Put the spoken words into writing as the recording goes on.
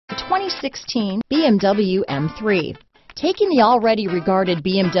2016 BMW M3. Taking the already regarded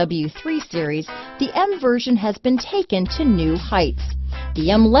BMW 3 Series, the M version has been taken to new heights.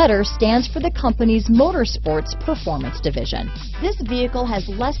 The M letter stands for the company's Motorsports Performance Division. This vehicle has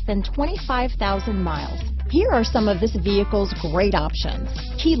less than 25,000 miles. Here are some of this vehicle's great options: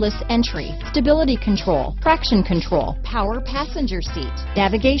 keyless entry, stability control, traction control, power passenger seat,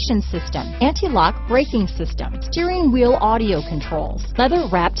 navigation system, anti-lock braking system, steering wheel audio controls,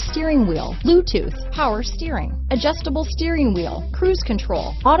 leather-wrapped steering wheel, Bluetooth, power steering, adjustable steering wheel, cruise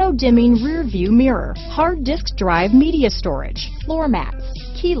control, auto-dimming rear view mirror, hard disk drive media storage, floor mats,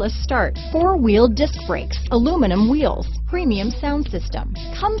 keyless start, four-wheel disc brakes, aluminum wheels, premium sound system.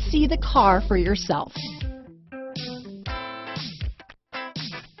 Come see the car for yourself.